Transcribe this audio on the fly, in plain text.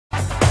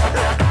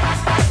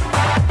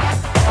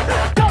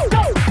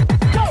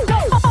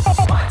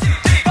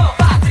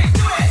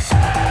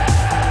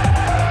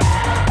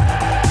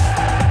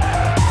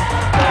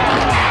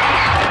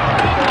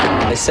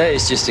say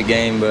it's just a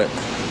game, but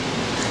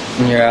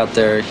when you're out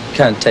there, you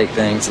kind of take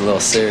things a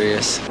little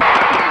serious.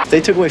 If they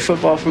took away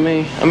football from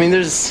me, I mean,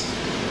 there's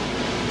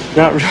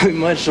not really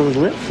much to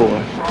live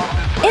for.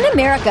 In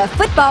America,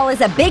 football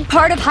is a big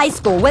part of high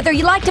school. Whether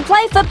you like to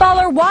play football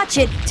or watch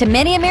it, to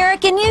many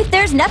American youth,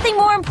 there's nothing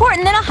more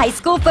important than a high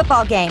school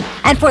football game.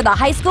 And for the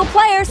high school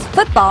players,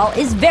 football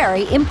is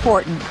very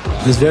important.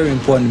 It's very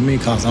important to me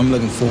because I'm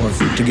looking forward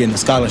to getting a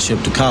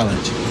scholarship to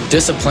college.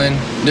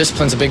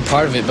 Discipline's a big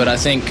part of it, but I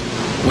think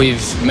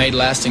we've made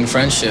lasting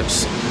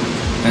friendships,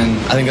 and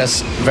I think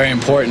that's very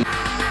important.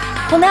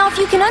 Well, now, if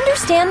you can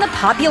understand the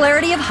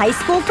popularity of high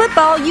school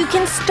football, you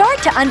can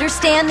start to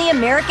understand the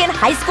American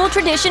high school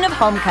tradition of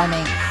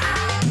homecoming.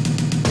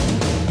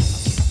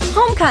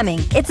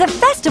 Homecoming, it's a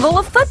festival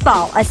of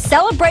football, a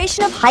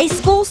celebration of high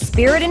school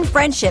spirit and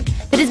friendship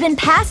that has been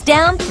passed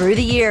down through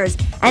the years.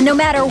 And no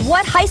matter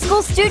what high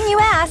school student you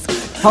ask,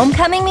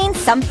 homecoming means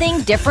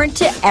something different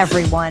to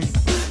everyone.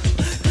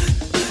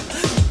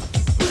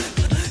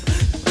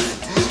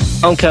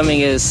 Homecoming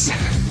is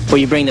where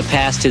you bring the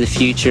past to the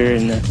future,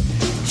 and the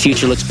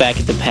future looks back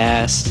at the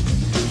past,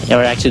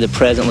 or actually the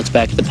present looks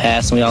back at the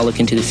past, and we all look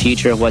into the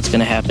future of what's going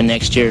to happen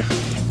next year.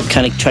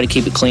 Kind of try to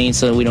keep it clean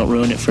so we don't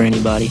ruin it for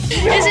anybody.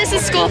 It's just a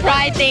school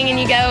pride thing, and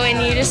you go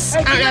and you just,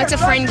 I don't know, it's a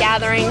friend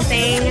gathering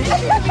thing.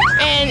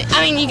 And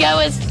I mean, you go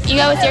with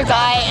your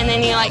guy, and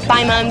then you like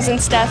buy mums and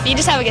stuff. You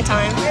just have a good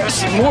time.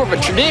 It's more of a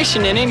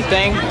tradition than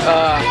anything.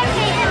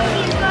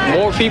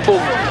 More people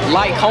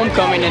like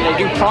homecoming than they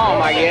do prom,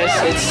 I guess.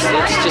 It's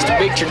just a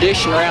big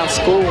tradition around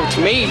school.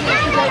 To me,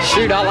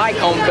 shoot, I like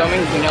homecoming,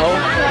 you know.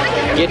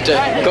 Get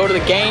to go to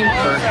the game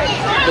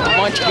with a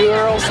bunch of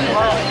girls and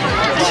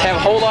just have a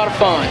whole lot of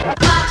fun.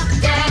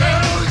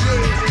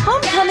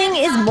 Homecoming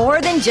is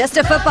more than just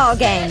a football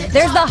game.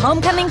 There's the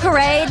homecoming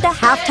parade, the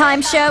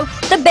halftime show,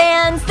 the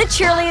bands, the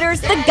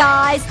cheerleaders, the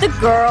guys, the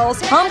girls,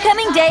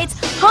 homecoming dates,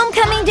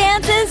 homecoming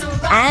dances,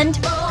 and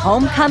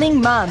homecoming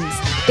mums.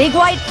 Big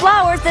white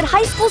flowers that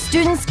high school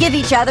students give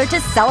each other to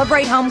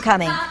celebrate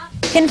homecoming.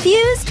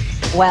 Confused?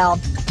 Well,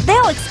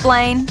 they'll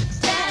explain.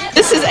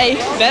 This is a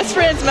best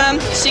friend's mom.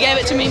 She gave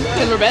it to me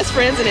because we're best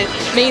friends, and it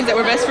means that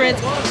we're best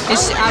friends. And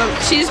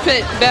she just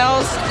put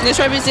bells, and this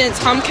represents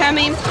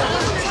homecoming,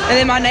 and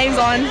then my name's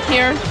on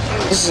here.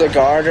 This is a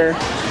garter,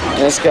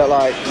 and it's got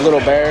like little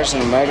bears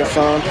and a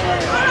megaphone.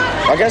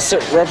 I guess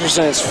it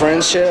represents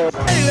friendship.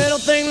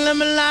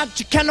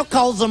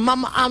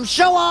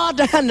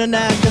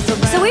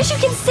 So as you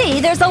can see,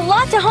 there's a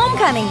lot to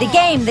homecoming. The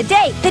game, the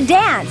date, the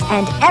dance,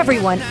 and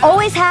everyone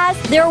always has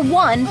their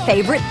one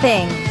favorite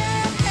thing.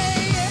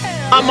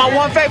 My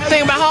one favorite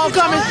thing about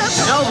homecoming?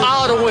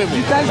 All the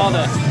women. All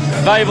the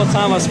valuable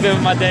time I spent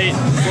with my date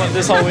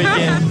this whole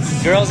weekend.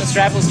 Girls in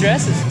strapless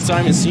dresses. So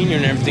I'm a senior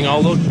and everything.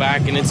 I'll look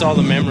back and it's all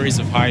the memories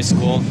of high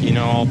school, you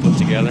know, all put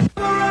together.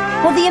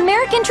 Well, the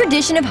American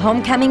tradition of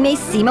homecoming may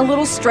seem a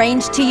little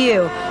strange to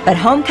you, but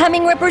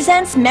homecoming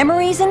represents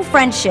memories and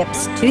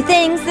friendships, two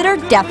things that are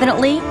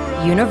definitely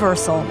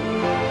universal.